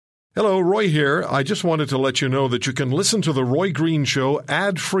Hello, Roy here. I just wanted to let you know that you can listen to The Roy Green Show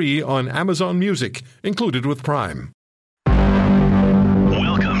ad-free on Amazon Music, included with Prime. Welcome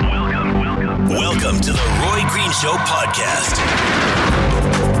to The Roy Green Show podcast.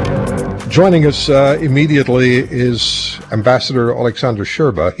 Joining us immediately is Ambassador Alexander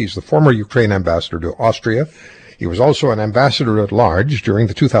Scherba. He's the former Ukraine ambassador to Austria. He was also an ambassador at large during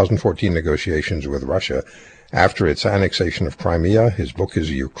the 2014 negotiations with Russia after its annexation of Crimea. His book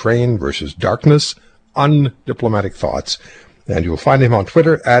is Ukraine versus Darkness, Undiplomatic Thoughts. And you'll find him on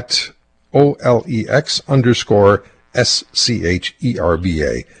Twitter at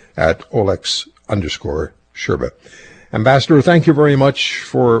OLEX_SCHERBA, at Olex_Scherba. Ambassador, thank you very much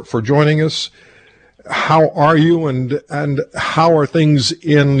for joining us. How are you and how are things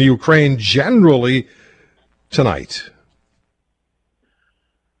in Ukraine generally tonight?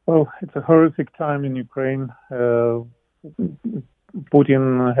 Well, it's a horrific time in Ukraine.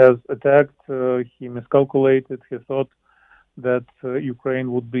 Putin has attacked. He miscalculated. He thought that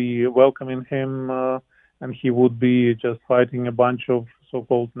Ukraine would be welcoming him and he would be just fighting a bunch of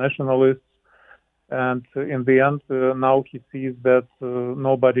so-called nationalists. And in the end, now he sees that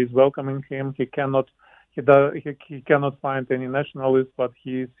nobody is welcoming him. He cannot find any nationalists, but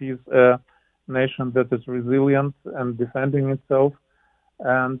he sees a nation that is resilient and defending itself,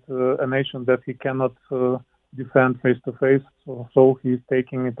 and a nation that he cannot defend face to face. So he's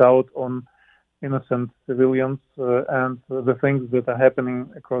taking it out on innocent civilians, and the things that are happening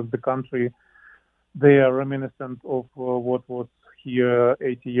across the country, they are reminiscent of what was here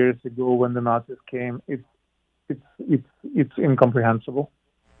 80 years ago when the Nazis came. It's incomprehensible.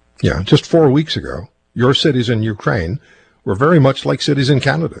 Yeah, just 4 weeks ago, your cities in Ukraine were very much like cities in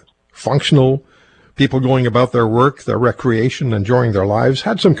Canada. Functional, people going about their work, their recreation, enjoying their lives,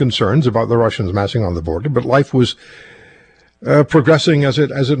 had some concerns about the Russians massing on the border, but life was progressing as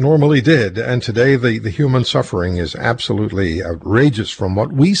it normally did. And today the human suffering is absolutely outrageous from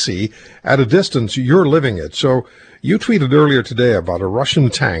what we see at a distance. You're living it. So you tweeted earlier today about a Russian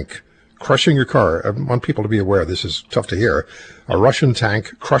tank crushing your car. I want people to be aware, this is tough to hear. A Russian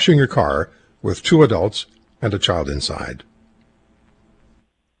tank crushing your car with 2 adults and a child inside.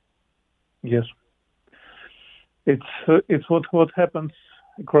 Yes. It's what happens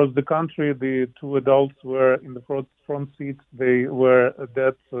across the country. The 2 adults were in the front seats. They were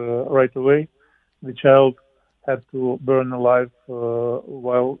dead right away. The child had to burn alive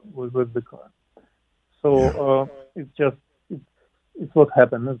while with the car. So it's what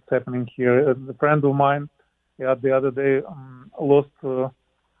happened. It's happening here. A friend of mine, the other day lost her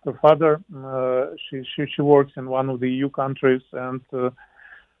father. She works in one of the EU countries, and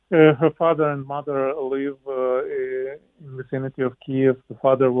her father and mother live in the vicinity of Kiev. The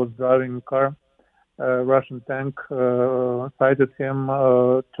father was driving a car. A Russian tank sighted him,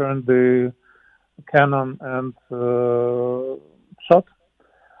 turned the cannon and shot.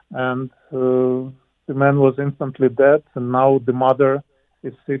 And the man was instantly dead. And now the mother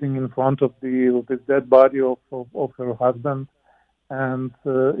is sitting in front of this dead body of her husband. And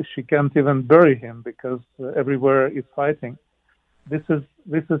she can't even bury him because everywhere is fighting. This is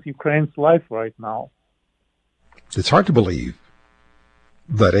Ukraine's life right now. It's hard to believe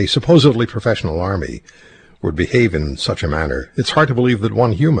that a supposedly professional army would behave in such a manner. It's hard to believe that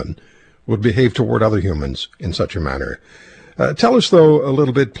one human would behave toward other humans in such a manner. Tell us, though, a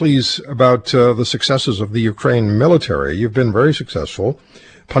little bit, please, about the successes of the Ukraine military. You've been very successful,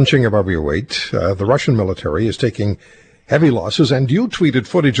 punching above your weight. The Russian military is taking heavy losses, and you tweeted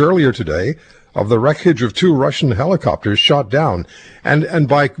footage earlier today of the wreckage of 2 Russian helicopters shot down. And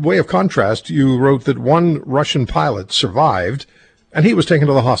by way of contrast, you wrote that one Russian pilot survived, and he was taken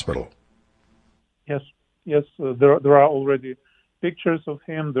to the hospital. Yes. There are already pictures of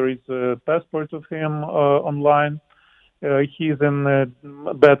him. There is a passport of him online. He's in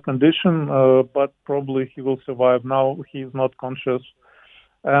bad condition, but probably he will survive. Now he's not conscious.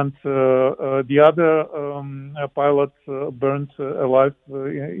 And the other pilot burned alive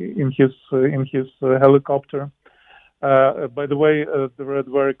in his helicopter. By the way, there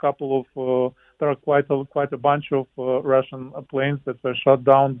were a couple of there are quite a bunch of Russian planes that were shot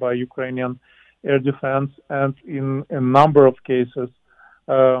down by Ukrainian air defense, and in a number of cases,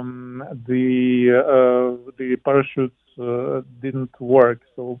 the parachutes didn't work,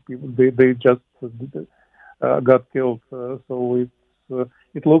 so they just got killed. So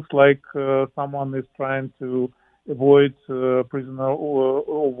it looks like someone is trying to avoid prisoner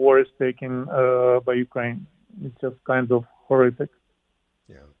of war taken by Ukraine. It's just kind of horrific.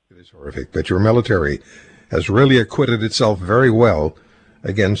 Yeah, it is horrific. But your military has really acquitted itself very well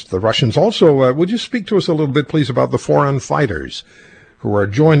against the Russians. Also, would you speak to us a little bit, please, about the foreign fighters who are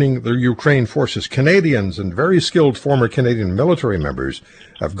joining the Ukraine forces. Canadians and very skilled former Canadian military members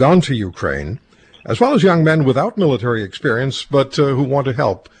have gone to Ukraine, as well as young men without military experience, but who want to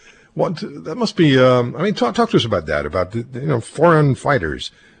help. That must be, talk to us about that, about, foreign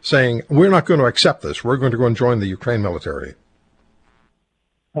fighters saying, we're not going to accept this. We're going to go and join the Ukraine military.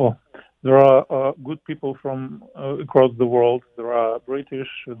 Well, there are good people from across the world. There are British,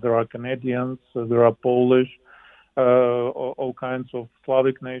 there are Canadians, there are Polish, all kinds of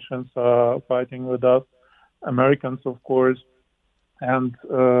Slavic nations are fighting with us, Americans, of course. And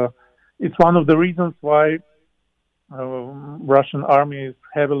it's one of the reasons why Russian army is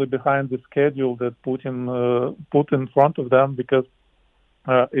heavily behind the schedule that Putin put in front of them, because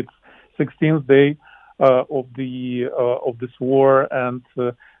it's 16th day of this war, and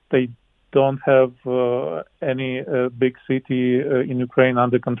they don't have any big city in Ukraine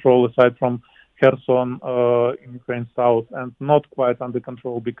under control aside from Kherson in Ukraine south, and not quite under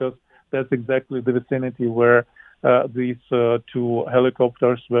control, because that's exactly the vicinity where these two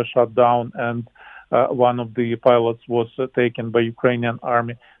helicopters were shot down, and one of the pilots was taken by Ukrainian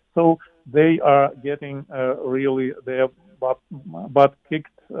army. So they are getting really their butt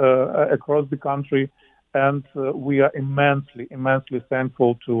kicked across the country, and we are immensely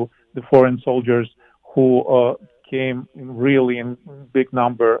thankful to the foreign soldiers who came really in big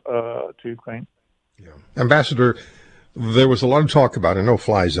number to Ukraine. Yeah. Ambassador, there was a lot of talk about a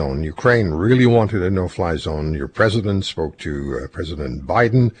no-fly zone. Ukraine really wanted a no-fly zone. Your president spoke to President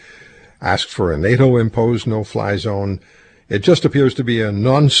Biden, asked for a NATO-imposed no-fly zone. It just appears to be a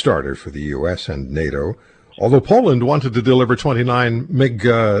non-starter for the U.S. and NATO, although Poland wanted to deliver 28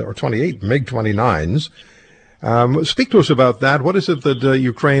 MiG-29s. Speak to us about that. What is it that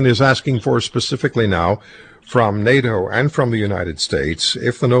Ukraine is asking for specifically now from NATO and from the United States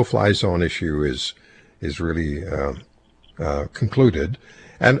if the no-fly zone issue is really concluded?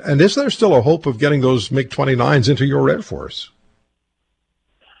 And is there still a hope of getting those MiG-29s into your Air Force?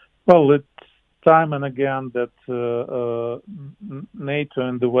 Well, it's time and again that NATO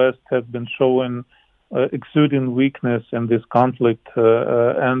and the West have been showing exuding weakness in this conflict,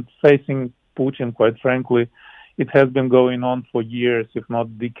 and facing Putin, quite frankly, it has been going on for years, if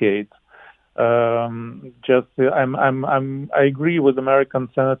not decades. I agree with American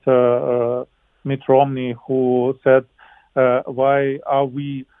Senator Mitt Romney, who said, why are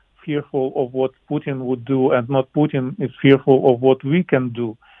we fearful of what Putin would do, and not Putin is fearful of what we can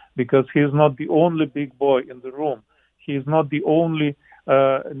do? Because he is not the only big boy in the room. He is not the only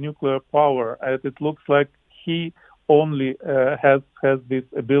nuclear power. As it looks like he only has this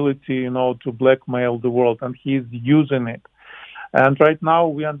ability, to blackmail the world, and he is using it. And right now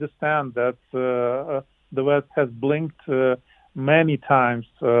we understand that the West has blinked many times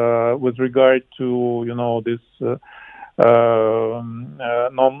with regard to, this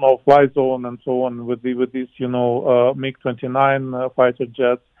no-fly zone and so on with these, MiG-29 fighter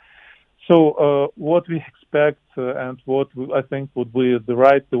jets. So what we expect and what I think would be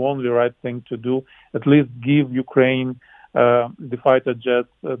the only right thing to do, at least give Ukraine the fighter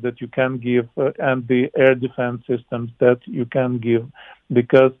jets that you can give and the air defense systems that you can give,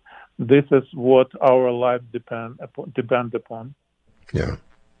 because this is what our lives depend upon. Yeah.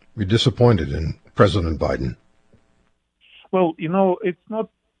 We're disappointed in President Biden. Well, it's not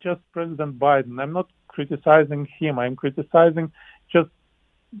just President Biden. I'm not criticizing him. I'm criticizing just,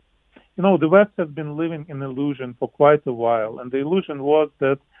 the West has been living in illusion for quite a while. And the illusion was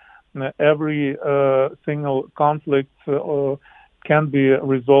that every single conflict can be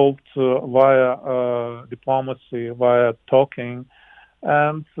resolved via diplomacy, via talking.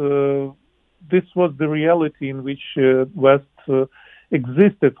 And this was the reality in which West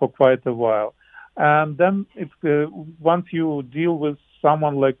existed for quite a while. And then once you deal with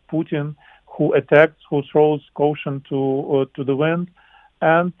someone like Putin, who attacks, who throws caution to the wind,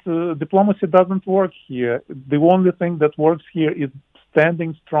 and diplomacy doesn't work here. The only thing that works here is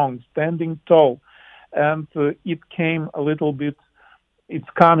standing strong, standing tall. And it's coming a little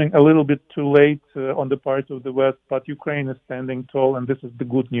bit too late on the part of the West, but Ukraine is standing tall, and this is the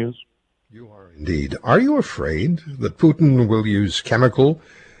good news. You are indeed. Are you afraid that Putin will use chemical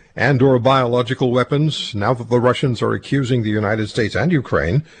and or biological weapons now that the Russians are accusing the United States and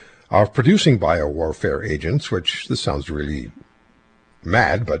Ukraine of producing biowarfare agents, which this sounds really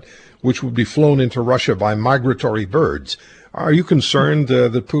mad, but which would be flown into Russia by migratory birds? Are you concerned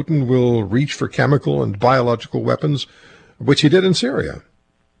that Putin will reach for chemical and biological weapons, which he did in Syria?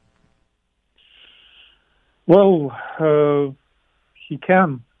 Well, he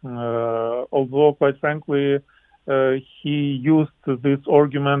can, although, quite frankly, he used this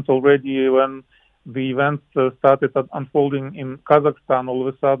argument already when the events started unfolding in Kazakhstan, all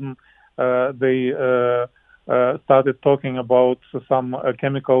of a sudden they started talking about some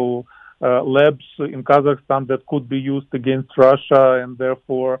chemical labs in Kazakhstan that could be used against Russia, and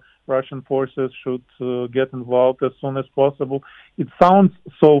therefore Russian forces should get involved as soon as possible. It sounds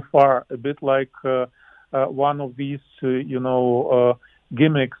so far a bit like one of these,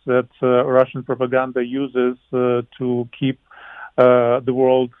 gimmicks that Russian propaganda uses to keep the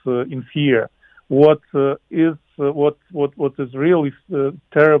world in fear. What is really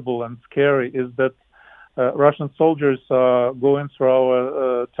terrible and scary is that Russian soldiers are going through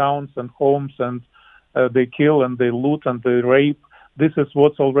our towns and homes, and they kill and they loot and they rape. This is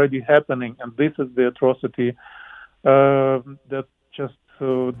what's already happening, and this is the atrocity that just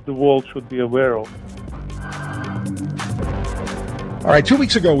the world should be aware of. All right, 2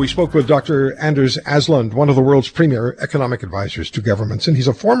 weeks ago, we spoke with Dr. Anders Aslund, one of the world's premier economic advisors to governments, and he's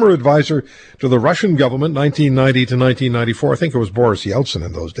a former advisor to the Russian government, 1990 to 1994. I think it was Boris Yeltsin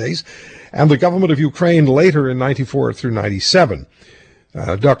in those days, and the government of Ukraine later in 94 through 97.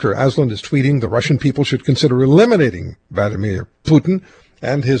 Dr. Aslund is tweeting, the Russian people should consider eliminating Vladimir Putin,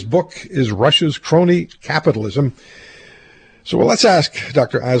 and his book is Russia's Crony Capitalism. So let's ask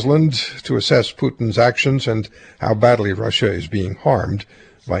Dr. Aslund to assess Putin's actions and how badly Russia is being harmed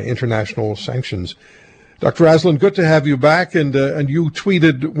by international sanctions. Dr. Aslund, good to have you back. And you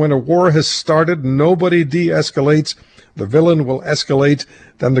tweeted, when a war has started, nobody de-escalates. The villain will escalate.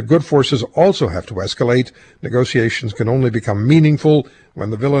 Then the good forces also have to escalate. Negotiations can only become meaningful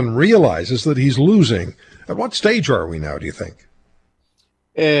when the villain realizes that he's losing. At what stage are we now, do you think?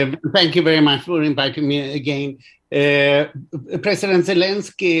 Thank you very much for inviting me again. President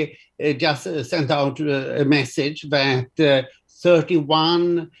Zelensky just sent out a message that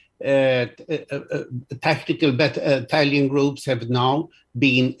 31 tactical battalion groups have now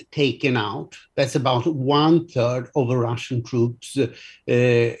been taken out. That's about 1/3 of the Russian troops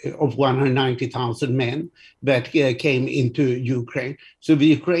of 190,000 men that came into Ukraine. So the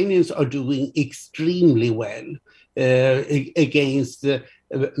Ukrainians are doing extremely well against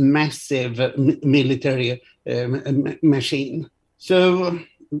massive military machine. So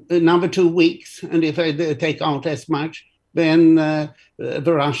another 2 weeks, and if I take out as much, then the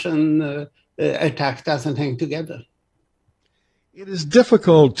Russian attack doesn't hang together. It is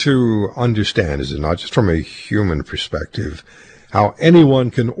difficult to understand, is it not, just from a human perspective, how anyone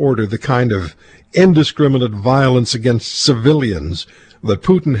can order the kind of indiscriminate violence against civilians that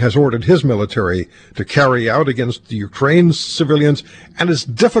Putin has ordered his military to carry out against the Ukraine's civilians, and it's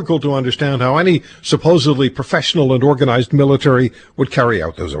difficult to understand how any supposedly professional and organized military would carry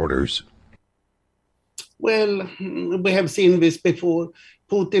out those orders. Well, we have seen this before.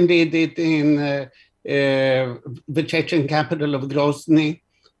 Putin did it in the Chechen capital of Grozny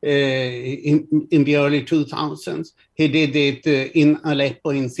in the early 2000s. He did it in Aleppo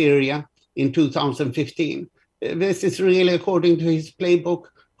in Syria in 2015. This is really according to his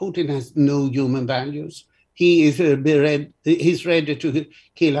playbook. Putin has no human values. He is he's ready to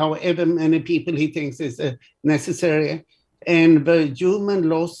kill however many people he thinks is necessary. And the human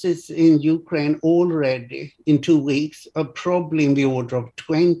losses in Ukraine already in 2 weeks are probably in the order of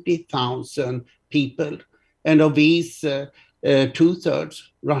 20,000 people. And of these,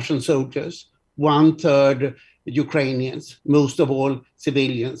 2/3 Russian soldiers, 1/3 Ukrainians, most of all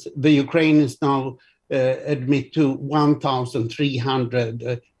civilians. The Ukrainians now admit to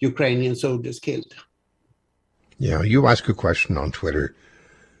 1,300 Ukrainian soldiers killed. Yeah, you ask a question on Twitter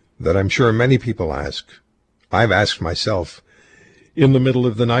that I'm sure many people ask. I've asked myself in the middle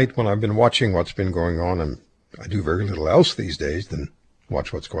of the night when I've been watching what's been going on, and I do very little else these days than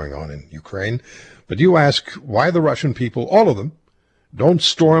watch what's going on in Ukraine. But you ask why the Russian people, all of them, don't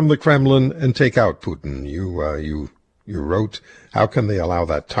storm the Kremlin and take out Putin. You wrote, how can they allow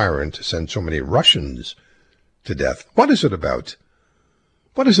that tyrant to send so many Russians to death? What is it about?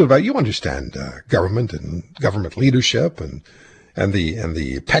 What is it about? You understand government and government leadership and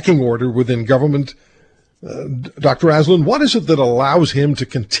the pecking order within government. Dr. Aslund, what is it that allows him to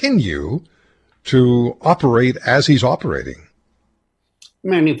continue to operate as he's operating?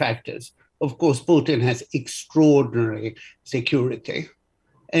 Many factors. Of course, Putin has extraordinary security,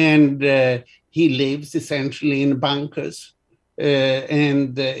 and he lives essentially in bunkers,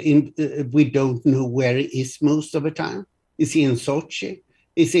 and we don't know where he is most of the time. Is he in Sochi?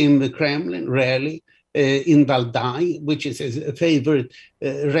 Is he in the Kremlin? Rarely. In Valdai, which is his favorite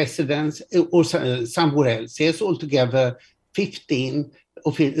residence, or somewhere else. He has altogether 15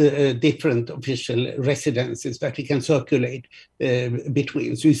 different official residences that he can circulate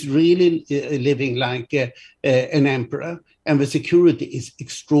between. So he's really living like an emperor, and the security is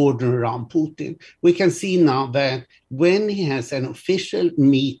extraordinary around Putin. We can see now that when he has an official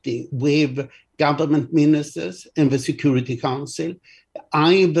meeting with government ministers and the Security Council,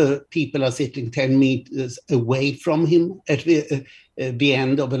 either people are sitting 10 meters away from him at the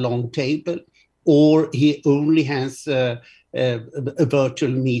end of a long table, or he only has a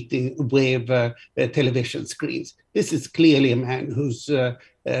virtual meeting with television screens. This is clearly a man who's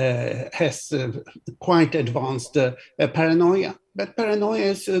has quite advanced paranoia. But paranoia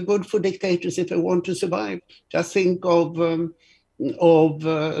is good for dictators if they want to survive. Just think of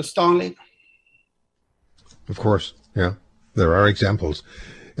Stalin. Of course, yeah. There are examples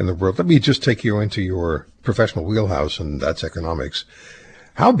in the world. Let me just take you into your professional wheelhouse, and that's economics.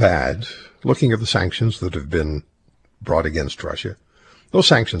 How bad, looking at the sanctions that have been brought against Russia, those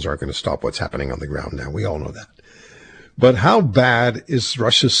sanctions aren't going to stop what's happening on the ground now. We all know that. But how bad is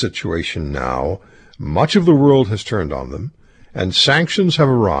Russia's situation now? Much of the world has turned on them, and sanctions have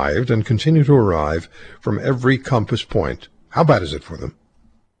arrived and continue to arrive from every compass point. How bad is it for them?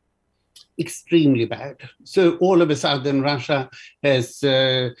 Extremely bad. So all of a sudden, Russia has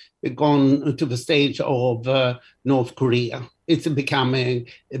gone to the stage of North Korea. It's becoming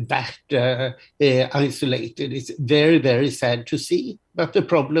that isolated. It's very, very sad to see. But the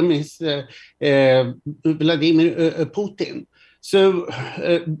problem is Vladimir Putin. So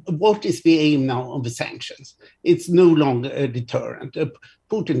what is the aim now of the sanctions? It's no longer a deterrent.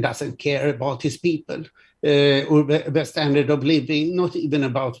 Putin doesn't care about his people. Or the standard of living, not even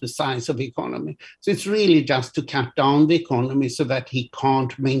about the size of the economy. So it's really just to cut down the economy so that he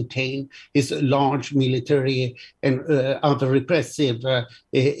can't maintain his large military and other repressive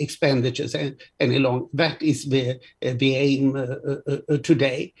expenditures any longer. That is the aim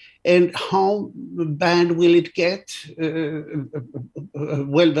today. And how bad will it get?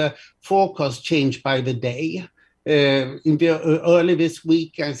 Well, the forecast changed by the day. Early this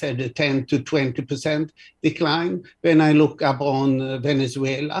week, I said a 10 to 20% decline. When I look up on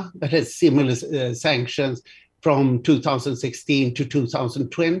Venezuela, that has similar sanctions from 2016 to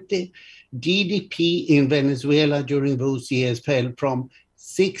 2020, GDP in Venezuela during those years fell from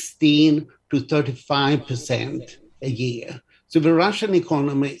 16 to 35% a year. So the Russian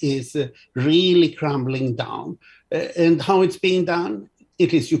economy is really crumbling down. And how it's being done?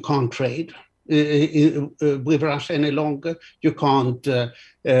 It is you can't trade with Russia any longer. You can't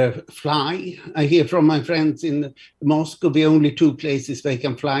fly. I hear from my friends in Moscow, the only two places they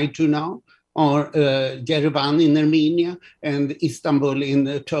can fly to now are Yerevan in Armenia and Istanbul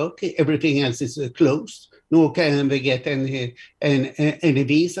in Turkey. Everything else is closed. Nor can they get any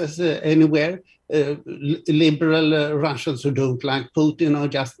visas anywhere. Liberal Russians who don't like Putin are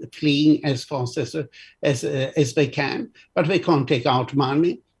just fleeing as fast as they can, but they can't take out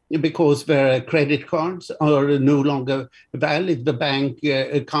money because their credit cards are no longer valid. The bank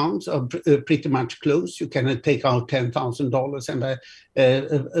accounts are pretty much closed. You cannot take out $10,000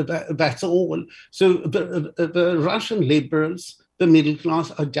 and that's all. So the Russian liberals, the middle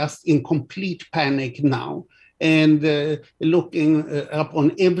class, are just in complete panic now and looking up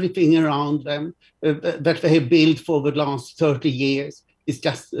on everything around them that they have built for the last 30 years is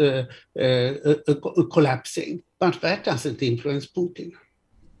just collapsing. But that doesn't influence Putin.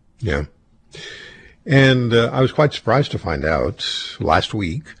 Yeah. And I was quite surprised to find out last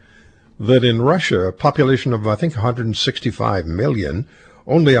week that in Russia, a population of, I think, 165 million,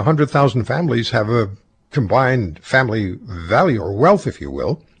 only 100,000 families have a combined family value or wealth, if you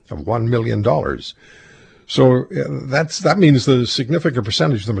will, of $1 million. So that means the significant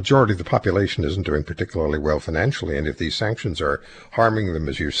percentage, the majority of the population isn't doing particularly well financially. And if these sanctions are harming them,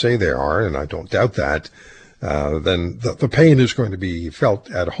 as you say they are, and I don't doubt that, then the pain is going to be felt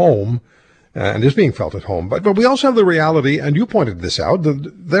at home and is being felt at home. But we also have the reality, and you pointed this out,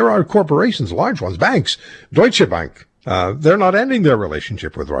 that there are corporations, large ones, banks, Deutsche Bank, they're not ending their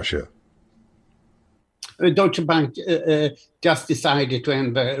relationship with Russia. Deutsche Bank just decided to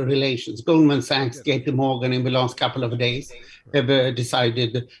end the relations. Goldman Sachs, JP Morgan in the last couple of days have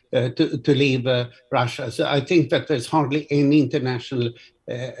decided to leave Russia. So I think that there's hardly any international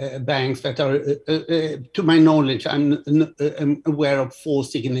banks that are, to my knowledge, I'm aware of 4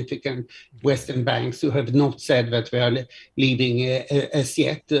 significant Western banks who have not said that they are leaving as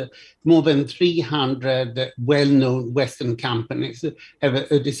yet. More than 300 well-known Western companies have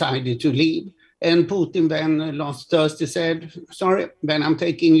decided to leave. And Putin then last Thursday said, sorry, then I'm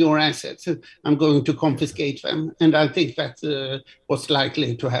taking your assets. I'm going to confiscate them. And I think that's what's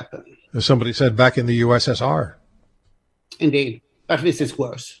likely to happen. As somebody said, back in the USSR. Indeed. but this is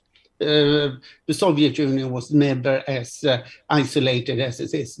worse. The Soviet Union was never as isolated as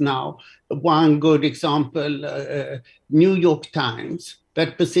it is now. One good example, New York Times,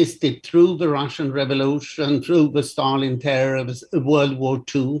 that persisted through the Russian Revolution, through the Stalin terror, World War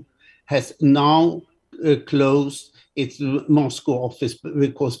II, has now closed its Moscow office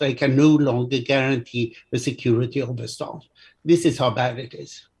because they can no longer guarantee the security of the staff. This is how bad it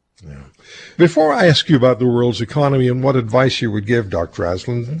is. Yeah. Before I ask you about the world's economy and what advice you would give, Dr.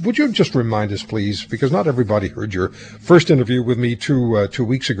 Aslan, would you just remind us, please, because not everybody heard your first interview with me 2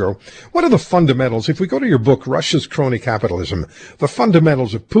 weeks ago, what are the fundamentals, if we go to your book, Russia's Crony Capitalism, the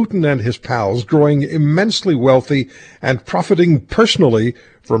fundamentals of Putin and his pals growing immensely wealthy and profiting personally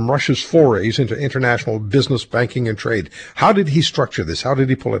from Russia's forays into international business, banking, and trade? How did he structure this? How did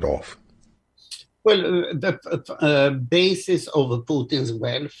he pull it off? Well, the basis of Putin's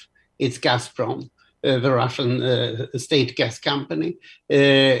wealth is Gazprom, the Russian state gas company.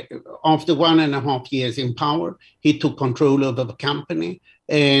 After 1.5 years in power, he took control over the company.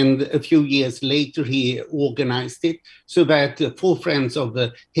 And a few years later, he organized it so that 4 friends of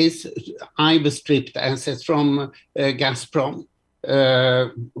his either stripped assets from Gazprom,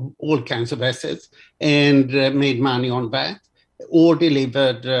 all kinds of assets, and made money on that, or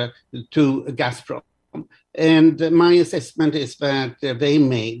delivered to Gazprom. And my assessment is that they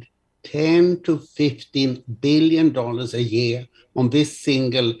made $10 to $15 billion a year on this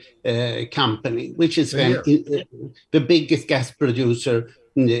single company, which is the biggest gas producer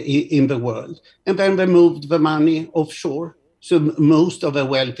in the world. And then they moved the money offshore. So most of the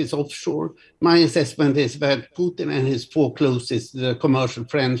wealth is offshore. My assessment is that Putin and his 4 closest commercial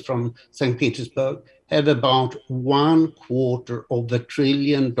friends from St. Petersburg have about $250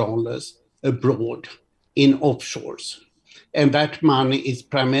 billion abroad in offshores. And that money is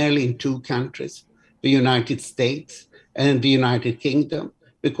primarily in 2 countries, the United States and the United Kingdom,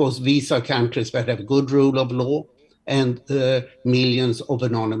 because these are countries that have good rule of law and millions of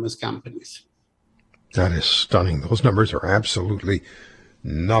anonymous companies. That is stunning. Those numbers are absolutely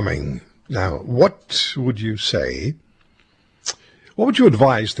numbing. Now, what would you say, what would you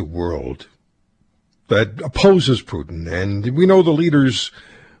advise the world that opposes Putin? And we know the leaders,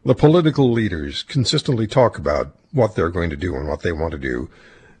 the political leaders, consistently talk about what they're going to do and what they want to do.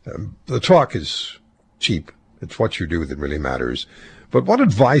 The talk is cheap. It's what you do that really matters. But what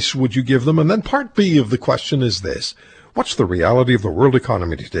advice would you give them? And then part B of the question is this: what's the reality of the world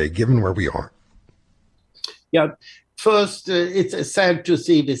economy today, given where we are? Yeah, first, it's sad to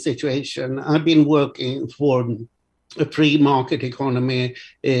see this situation. I've been working for a free market economy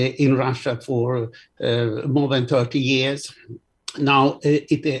in Russia for more than 30 years. Now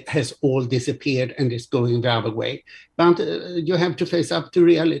it has all disappeared and is going the other way. But you have to face up to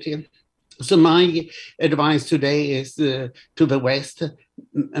reality. So my advice today is to the West,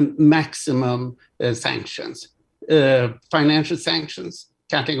 maximum sanctions, financial sanctions,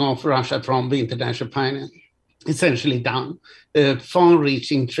 cutting off Russia from the international finance, essentially done.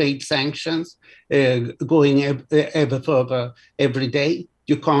 Far-reaching trade sanctions, going ever further every day.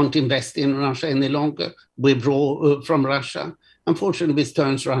 You can't invest in Russia any longer, withdraw from Russia. Unfortunately, this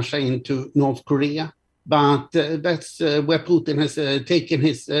turns Russia into North Korea, but that's where Putin has taken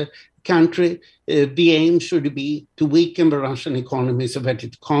his country. The aim should be to weaken the Russian economy so that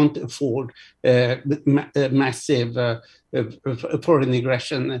it can't afford massive foreign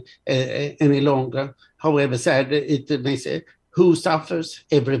aggression any longer. However sad it may say, who suffers?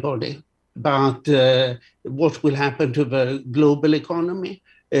 Everybody. But what will happen to the global economy?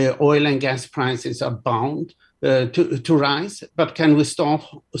 Oil and gas prices are bound to rise, but can we stop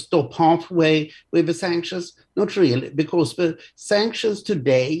halfway with the sanctions? Not really, because the sanctions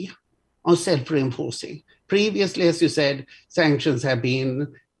today are self-reinforcing. Previously, as you said, sanctions have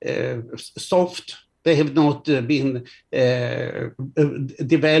been soft. They have not been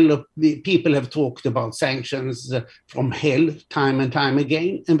developed. People have talked about sanctions from hell time and time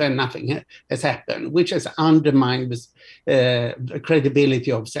again, and then nothing has happened, which has undermined the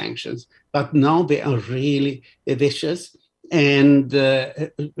credibility of sanctions. But now they are really vicious, and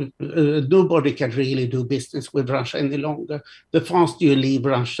nobody can really do business with Russia any longer. The faster you leave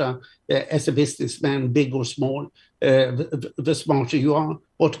Russia as a businessman, big or small, the smarter you are.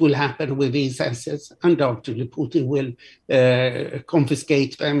 What will happen with these assets? Undoubtedly, Putin will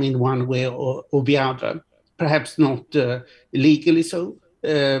confiscate them in one way or the other. Perhaps not legally so,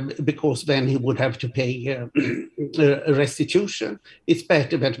 because then he would have to pay a restitution. It's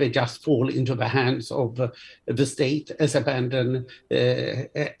better that they just fall into the hands of the state as abandoned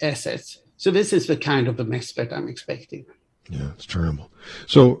assets. So this is the kind of a mess that I'm expecting. Yeah, it's terrible.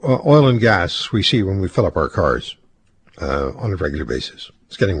 So oil and gas we see when we fill up our cars. on a regular basis.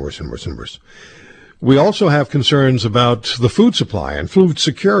 It's getting worse and worse and worse. We also have concerns about the food supply and food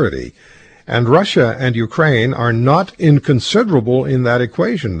security. And Russia and Ukraine are not inconsiderable in that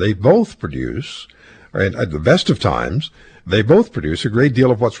equation. They both produce, at the best of times, they both produce a great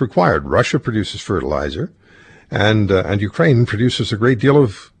deal of what's required. Russia produces fertilizer, and Ukraine produces a great deal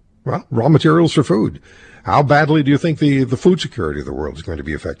of, well, raw materials for food. How badly do you think the food security of the world is going to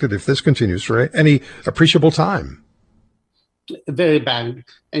be affected if this continues for any appreciable time? Very bad,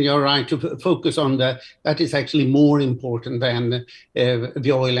 and you're right to focus on that is actually more important than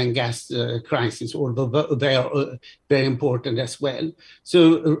the oil and gas crisis, although they are very important as well.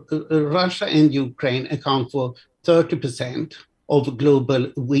 So Russia and Ukraine account for 30% of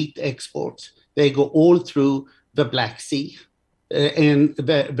global wheat exports. They go all through the Black Sea, and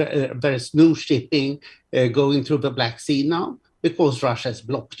there is no shipping going through the Black Sea now because Russia has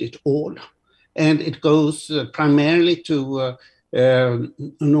blocked it all. And it goes primarily to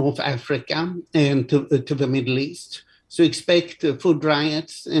North Africa and to the Middle East. So expect food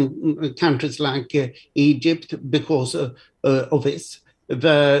riots in countries like Egypt because of this.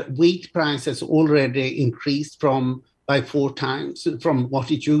 The wheat price has already increased by 4 times from what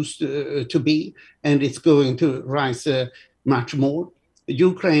it used to be, and it's going to rise much more.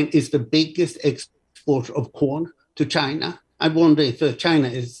 Ukraine is the biggest exporter of corn to China. I wonder if China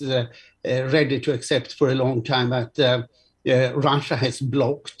is ready to accept for a long time that Russia has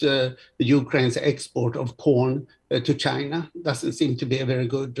blocked Ukraine's export of corn to China. Doesn't seem to be a very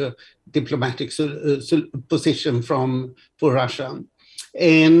good diplomatic position for Russia.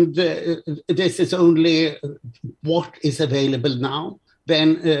 And this is only what is available now.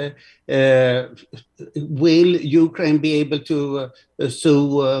 Then will Ukraine be able to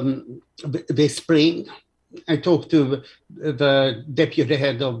sow this spring? I talked to the deputy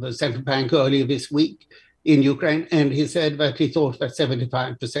head of the central bank earlier this week in Ukraine, and he said that he thought that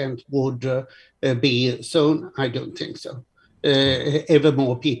 75% would be sown. I don't think so. Ever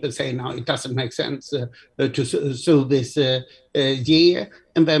more people say now it doesn't make sense to sow this year.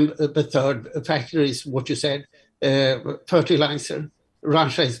 And then the third factor is what you said, fertilizer.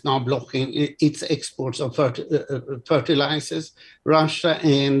 Russia is now blocking its exports of fertilizers. Russia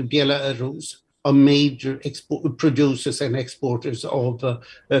and Belarus are major producers and exporters of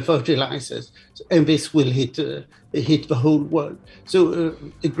fertilizers, and this will hit the whole world. So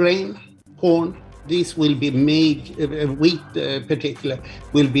grain, corn, these will be major, wheat particular,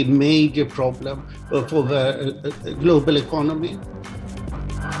 will be major problem for the global economy.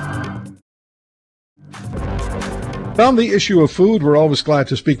 On the issue of food, we're always glad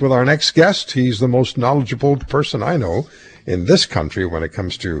to speak with our next guest. He's the most knowledgeable person I know in this country when it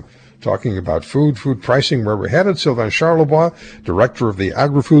comes to talking about food pricing, where we're headed. Sylvain Charlebois, director of the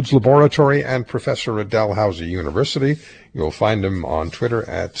Agri-Foods Laboratory and professor at Dalhousie University. You'll find him on Twitter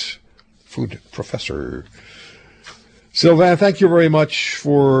at Food Professor. Sylvain, thank you very much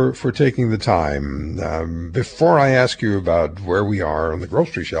for taking the time. Before I ask you about where we are on the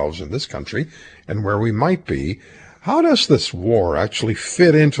grocery shelves in this country and where we might be, how does this war actually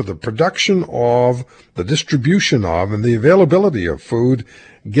fit into the production of, the distribution of, and the availability of food,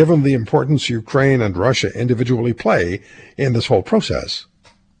 given the importance Ukraine and Russia individually play in this whole process?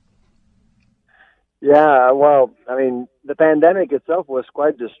 Yeah, well, I mean, the pandemic itself was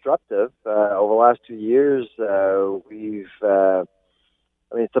quite disruptive. Over the last 2 years,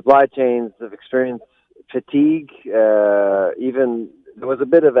 supply chains have experienced fatigue. Even there was a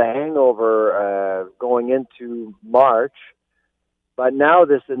bit of a hangover going into March. But now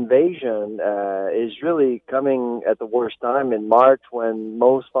this invasion is really coming at the worst time in March, when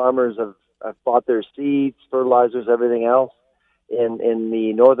most farmers have bought their seeds, fertilizers, everything else in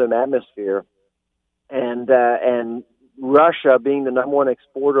the northern hemisphere. And Russia being the number one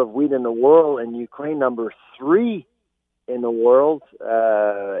exporter of wheat in the world, and Ukraine number 3 in the world,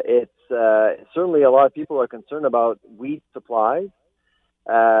 it's certainly a lot of people are concerned about wheat supplies,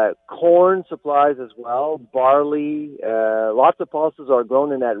 corn supplies as well, barley, lots of pulses are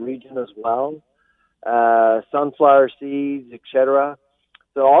grown in that region as well, sunflower seeds, etc.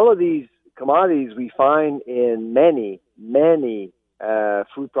 So all of these commodities we find in many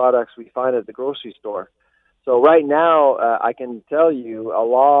food products we find at the grocery store. So right now, I can tell you a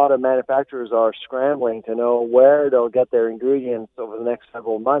lot of manufacturers are scrambling to know where they'll get their ingredients over the next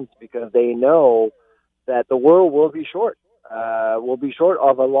several months, because they know that the world will be short. Will be short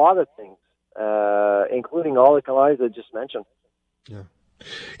of a lot of things, including all the commodities I just mentioned. Yeah.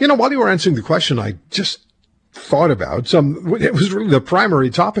 You know, while you were answering the question, I just thought about it was really the primary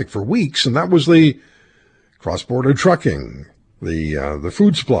topic for weeks, and that was the cross-border trucking, the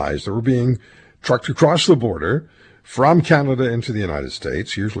food supplies that were being trucked across the border from Canada into the United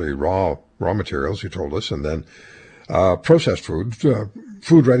States, usually raw materials, you told us, and then processed food,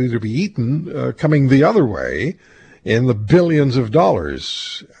 food ready to be eaten, coming the other way in the billions of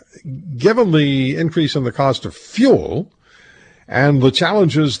dollars. Given the increase in the cost of fuel and the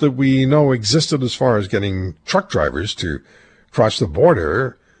challenges that we know existed as far as getting truck drivers to cross the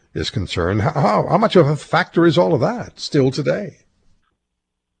border is concerned, how much of a factor is all of that still today?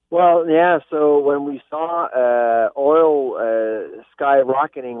 Well, yeah, so when we saw oil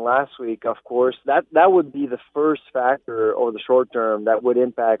skyrocketing last week, of course, that would be the first factor over the short term that would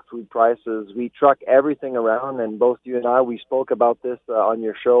impact food prices. We truck everything around, and both you and I, we spoke about this on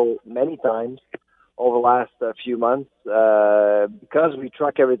your show many times over the last few months. Because we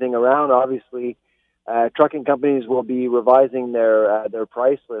truck everything around, obviously, trucking companies will be revising their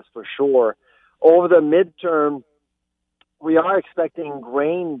price list for sure. Over the midterm, we are expecting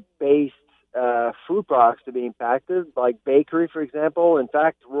grain-based food products to be impacted, like bakery, for example. In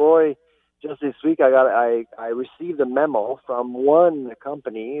fact, Roy, just this week, I received a memo from one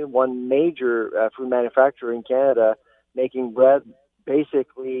company, one major food manufacturer in Canada, making bread,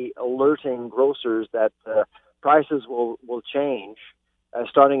 basically alerting grocers that prices will change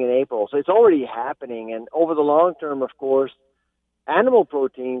starting in April. So it's already happening, and over the long term, of course, animal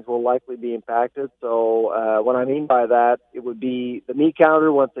proteins will likely be impacted. So what I mean by that, it would be the meat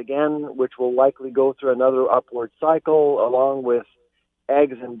counter, once again, which will likely go through another upward cycle along with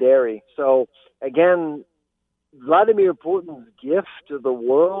eggs and dairy. So again, Vladimir Putin's gift to the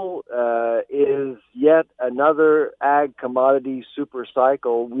world is yet another ag commodity super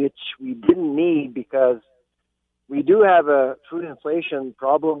cycle, which we didn't need because we do have a food inflation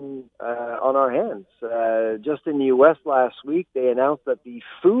problem on our hands. Just in the U.S. last week, they announced that the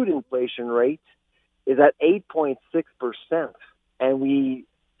food inflation rate is at 8.6%, and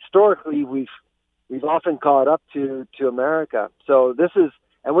historically we've often caught up to America. So this is,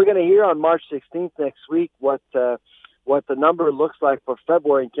 and we're going to hear on March 16th next week what the number looks like for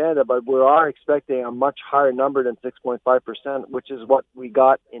February in Canada, but we are expecting a much higher number than 6.5%, which is what we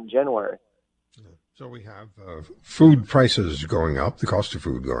got in January. So we have food prices going up, the cost of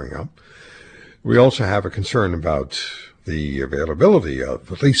food going up. We also have a concern about the availability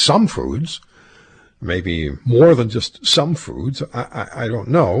of at least some foods, maybe more than just some foods. I don't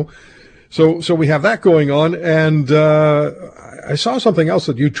know. So we have that going on, and I saw something else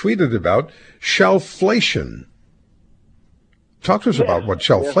that you tweeted about, shelflation. Talk to us about what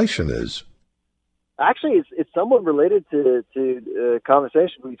shelflation is. Actually, it's somewhat related to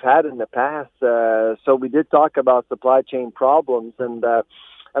conversations we've had in the past. So we did talk about supply chain problems, and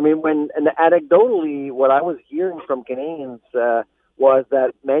anecdotally, what I was hearing from Canadians was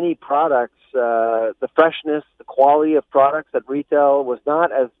that many products, the freshness, the quality of products at retail was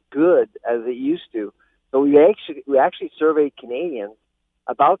not as good as it used to. So we actually surveyed Canadians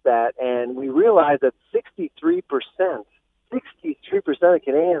about that, and we realized that 63% of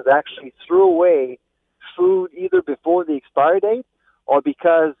Canadians actually threw away food either before the expiry date or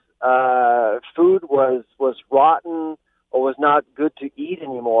because food was rotten or was not good to eat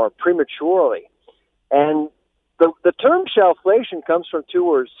anymore prematurely. And the term shelflation comes from two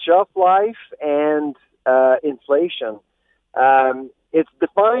words, shelf life and inflation. It's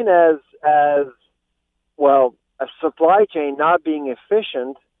defined as well, a supply chain not being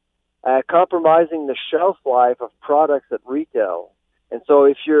efficient, compromising the shelf life of products at retail. And so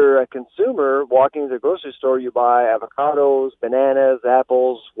if you're a consumer walking into the grocery store, you buy avocados, bananas,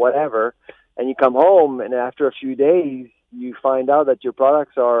 apples, whatever, and you come home and after a few days you find out that your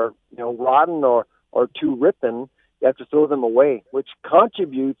products are, rotten or too ripen, you have to throw them away, which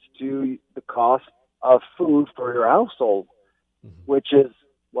contributes to the cost of food for your household, which is,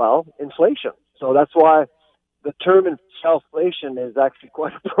 inflation. So that's why the term shelflation is actually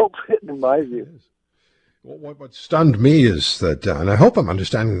quite appropriate in my view. What stunned me is that, and I hope I'm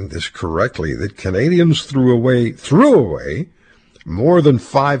understanding this correctly, that Canadians threw away more than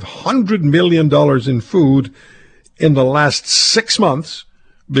 $500 million in food in the last 6 months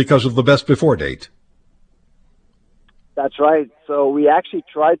because of the best before date. That's right. So we actually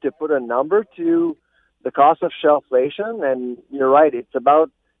tried to put a number to the cost of shelflation, and you're right, it's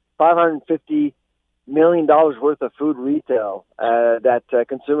about $550 million worth of food retail that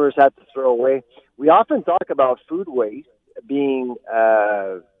consumers had to throw away. We often talk about food waste being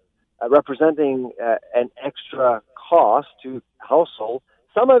representing an extra cost to household.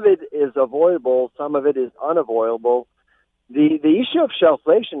 Some of it is avoidable, some of it is unavoidable. The issue of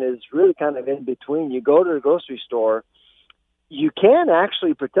shelflation is really kind of in between. You go to the grocery store, you can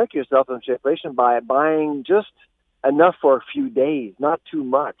actually protect yourself from shelflation by buying just enough for a few days, not too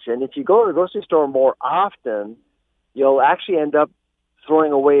much. And if you go to the grocery store more often, you'll actually end up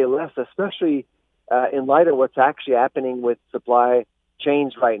throwing away less, especially in light of what's actually happening with supply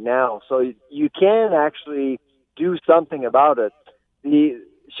chains right now. So you can actually do something about it. The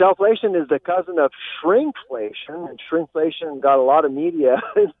shelflation is the cousin of shrinkflation, and shrinkflation got a lot of media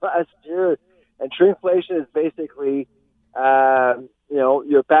last year. And shrinkflation is basically,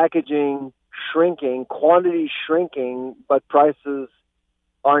 your packaging shrinking, quantity shrinking, but prices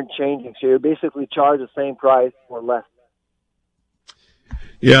aren't changing. So you're basically charged the same price for less.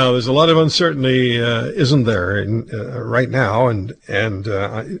 Yeah, there's a lot of uncertainty, isn't there, right now? And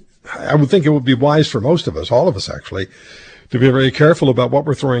I would think it would be wise for most of us, all of us actually, to be very careful about what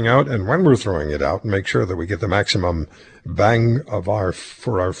we're throwing out and when we're throwing it out, and make sure that we get the maximum bang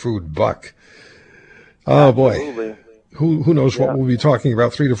for our food buck. Oh, Absolutely. Boy. Who knows what we'll be talking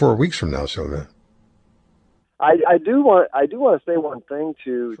about 3 to 4 weeks from now, Sylvia? I do want to say one thing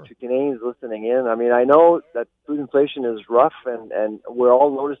to Canadians listening in. I mean, I know that food inflation is rough, and we're all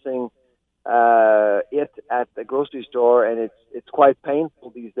noticing it at the grocery store, and it's quite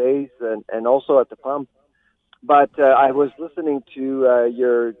painful these days, and also at the pump. But I was listening to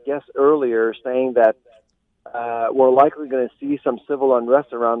your guest earlier saying that we're likely going to see some civil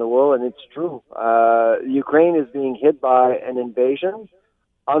unrest around the world, and it's true. Ukraine is being hit by an invasion,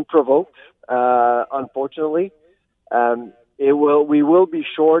 unprovoked. Unfortunately, we will be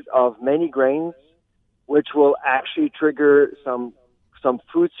short of many grains, which will actually trigger some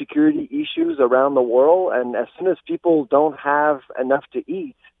food security issues around the world. And as soon as people don't have enough to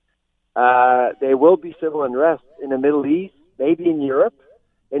eat, there will be civil unrest in the Middle East, maybe in Europe.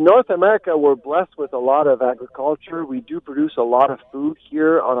 In North America, we're blessed with a lot of agriculture. We do produce a lot of food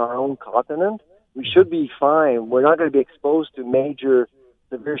here on our own continent. We should be fine. We're not going to be exposed to major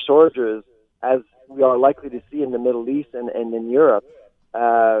severe shortages as we are likely to see in the Middle East and in Europe.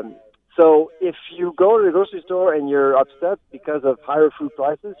 So if you go to the grocery store and you're upset because of higher food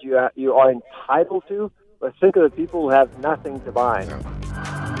prices, you are entitled to, but think of the people who have nothing to buy.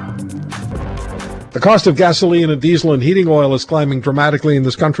 The cost of gasoline and diesel and heating oil is climbing dramatically in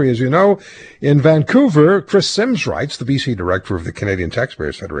this country, as you know. In Vancouver, Chris Sims writes, the BC director of the Canadian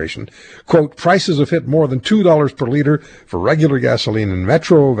Taxpayers Federation, quote, prices have hit more than $2 per litre for regular gasoline in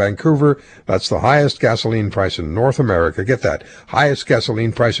Metro Vancouver. That's the highest gasoline price in North America. Get that, highest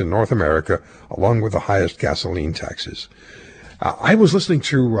gasoline price in North America, along with the highest gasoline taxes. I was listening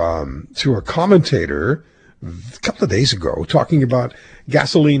to a commentator a couple of days ago talking about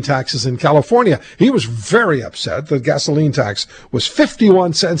gasoline taxes in California. He was very upset that gasoline tax was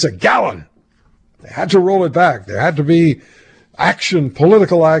 51 cents a gallon. They had to roll it back. There had to be action,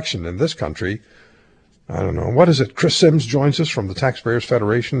 political action in this country. I don't know. What is it? Chris Sims joins us from the Taxpayers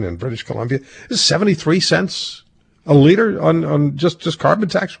Federation in British Columbia. Is 73 cents a litre on just carbon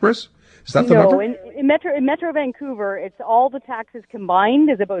tax, Chris? Is that the number? No, in Metro Vancouver, it's all the taxes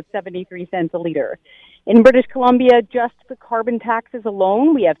combined is about 73 cents a litre. In British Columbia, just the carbon taxes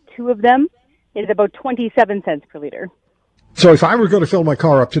alone, we have two of them, is about 27 cents per litre. So if I were going to fill my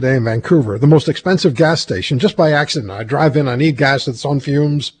car up today in Vancouver, the most expensive gas station, just by accident, I drive in, I need gas that's on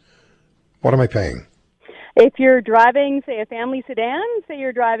fumes, what am I paying? If you're driving, say, a family sedan, say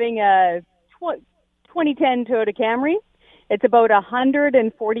you're driving a 2010 Toyota Camry, it's about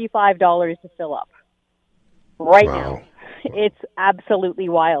 $145 to fill up right now. It's absolutely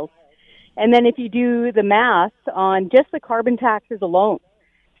wild. And then if you do the math on just the carbon taxes alone,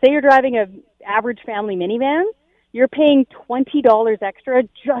 say you're driving an average family minivan, you're paying $20 extra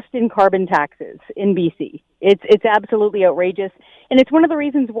just in carbon taxes in BC. It's absolutely outrageous. And it's one of the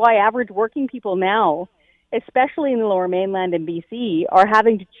reasons why average working people now, especially in the Lower Mainland and BC, are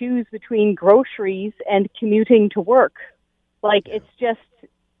having to choose between groceries and commuting to work. Like, it's just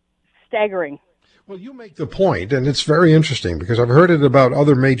staggering. Well, you make the point, and it's very interesting because I've heard it about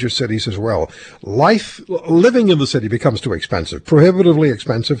other major cities as well. Living in the city becomes too expensive, prohibitively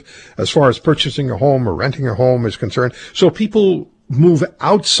expensive as far as purchasing a home or renting a home is concerned. So people move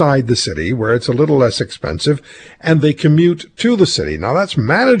outside the city where it's a little less expensive and they commute to the city. Now that's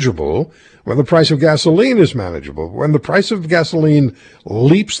manageable when the price of gasoline is manageable. When the price of gasoline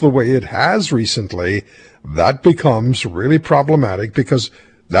leaps the way it has recently, that becomes really problematic because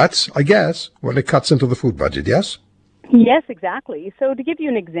that's, I guess, when it cuts into the food budget, yes? Yes, exactly. So to give you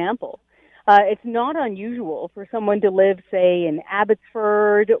an example, it's not unusual for someone to live, say, in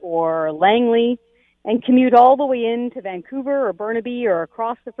Abbotsford or Langley and commute all the way into Vancouver or Burnaby or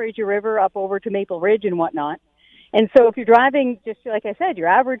across the Fraser River up over to Maple Ridge and whatnot. And so if you're driving, just like I said, your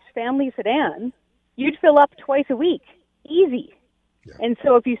average family sedan, you'd fill up twice a week. Easy. Yeah. And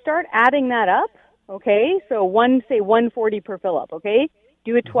so if you start adding that up, okay, so say $140 per fill up, okay?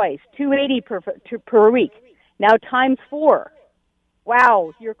 Do it twice, $280 per week. Now times 4.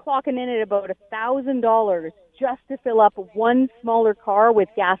 Wow, you're clocking in at about $1,000 just to fill up one smaller car with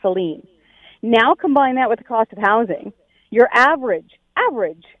gasoline. Now combine that with the cost of housing. Your average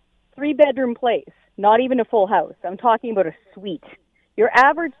 3-bedroom place, not even a full house. I'm talking about a suite. Your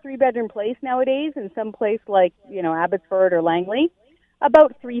average 3-bedroom place nowadays in some place like, Abbotsford or Langley,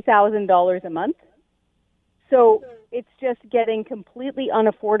 about $3,000 a month. So it's just getting completely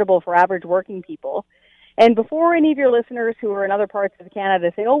unaffordable for average working people. And before any of your listeners who are in other parts of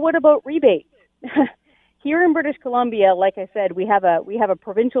Canada say, "Oh, what about rebates?" Here in British Columbia, like I said, we have a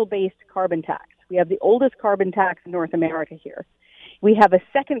provincial-based carbon tax. We have the oldest carbon tax in North America here. We have a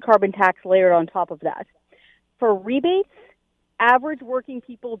second carbon tax layered on top of that. For rebates, average working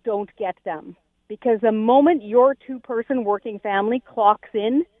people don't get them because the moment your 2-person working family clocks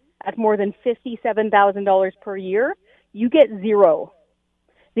in at more than $57,000 per year, you get zero.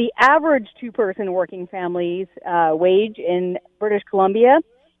 The average 2-person working family's wage in British Columbia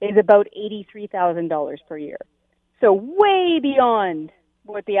is about $83,000 per year. So way beyond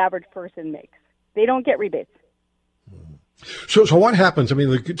what the average person makes. They don't get rebates. So what happens? I mean,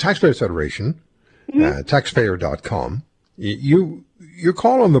 the Taxpayers Federation, taxpayer.com, you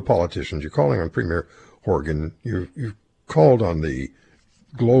call on the politicians, you're calling on Premier Horgan, you've called on the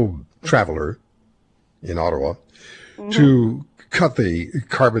Globe Traveler in Ottawa to cut the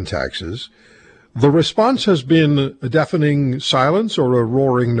carbon taxes. The response has been a deafening silence or a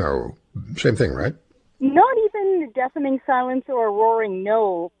roaring no. Same thing, right? Not even a deafening silence or a roaring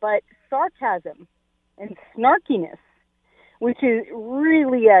no, but sarcasm and snarkiness, which is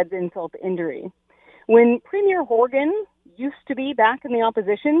really adds insult to injury. When Premier Horgan used to be back in the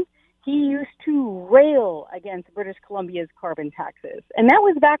opposition, he used to rail against British Columbia's carbon taxes. And that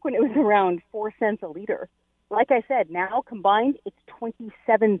was back when it was around 4 cents a litre. Like I said, now combined, it's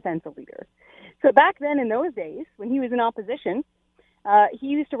 27 cents a litre. So back then in those days, when he was in opposition, he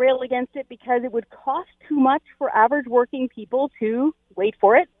used to rail against it because it would cost too much for average working people to, wait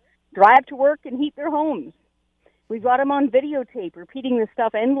for it, drive to work and heat their homes. We got him on videotape repeating this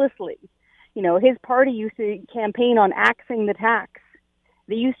stuff endlessly. His party used to campaign on axing the tax.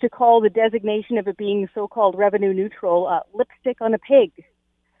 They used to call the designation of it being so-called revenue neutral lipstick on a pig.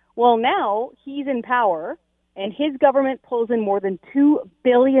 Well, now he's in power, and his government pulls in more than $2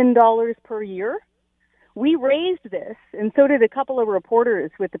 billion per year. We raised this, and so did a couple of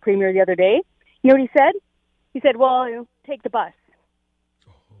reporters with the Premier the other day. You know what he said? He said, well, take the bus.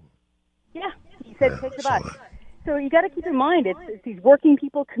 Yeah, he said, take the bus. So you got to keep in mind, it's these working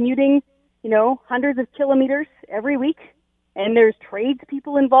people commuting, hundreds of kilometers every week, and there's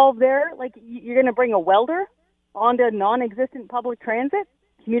tradespeople involved there. Like, you're going to bring a welder onto non-existent public transit,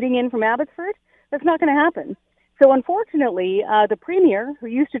 commuting in from Abbotsford? That's not going to happen. So unfortunately, the Premier, who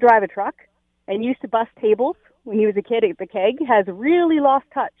used to drive a truck and used to bust tables when he was a kid at the keg, has really lost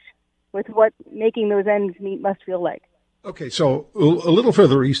touch with what making those ends meet must feel like. Okay, so a little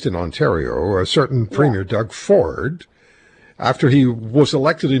further east in Ontario, a certain Premier, Doug Ford, after he was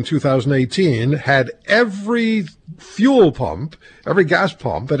elected in 2018, had every fuel pump, every gas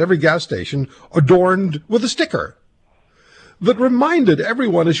pump at every gas station adorned with a sticker that reminded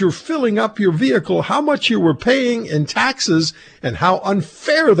everyone as you're filling up your vehicle how much you were paying in taxes and how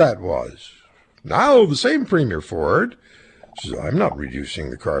unfair that was. Now the same Premier Ford says, I'm not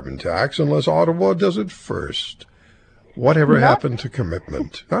reducing the carbon tax unless Ottawa does it first. Whatever happened to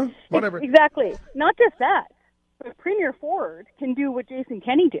commitment? Huh? Whatever. Exactly. Not just that, but Premier Ford can do what Jason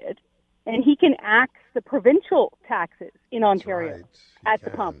Kenney did, and he can axe the provincial taxes in Ontario at the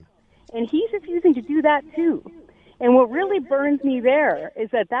pump. And he's refusing to do that too. And what really burns me there is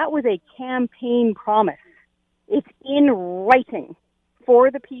that was a campaign promise. It's in writing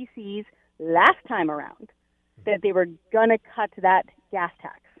for the PCs last time around that they were going to cut that gas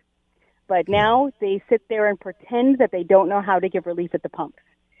tax. But now they sit there and pretend that they don't know how to give relief at the pumps.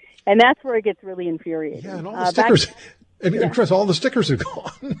 And that's where it gets really infuriating. Yeah, and all the stickers. And Chris, all the stickers are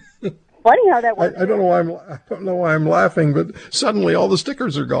gone. Funny how that works. I don't know why I'm laughing, but suddenly all the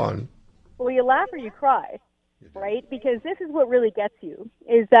stickers are gone. Well, you laugh or you cry, right? Because this is what really gets you,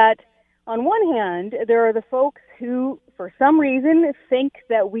 is that on one hand, there are the folks who, for some reason, think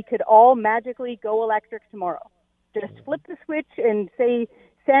that we could all magically go electric tomorrow. Just flip the switch and say,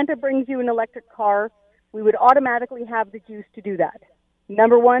 Santa brings you an electric car, we would automatically have the juice to do that.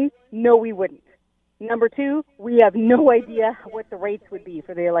 Number one, no, we wouldn't. Number two, we have no idea what the rates would be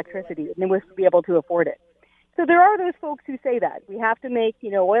for the electricity, and we would be able to afford it. So there are those folks who say that. We have to make,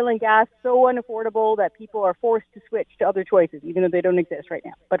 oil and gas so unaffordable that people are forced to switch to other choices, even though they don't exist right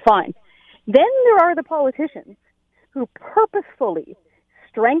now. But fine. Then there are the politicians who purposefully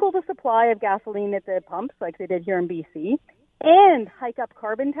strangle the supply of gasoline at the pumps like they did here in BC and hike up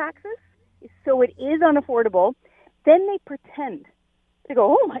carbon taxes so it is unaffordable, then they pretend. They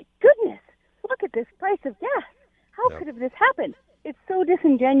go, oh my goodness, look at this price of gas. How could have this happened? It's so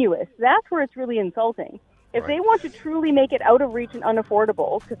disingenuous. That's where it's really insulting. If they want to truly make it out of reach and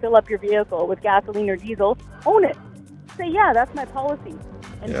unaffordable to fill up your vehicle with gasoline or diesel, own it. Say, yeah, that's my policy.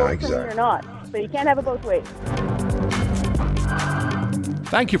 And vote for me or not. But you can't have it both ways.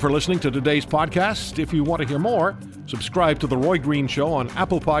 Thank you for listening to today's podcast. If you want to hear more, subscribe to The Roy Green Show on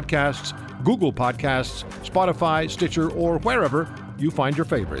Apple Podcasts, Google Podcasts, Spotify, Stitcher, or wherever you find your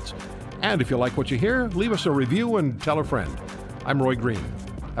favorites. And if you like what you hear, leave us a review and tell a friend. I'm Roy Green.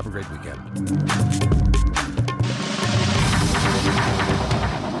 Have a great weekend.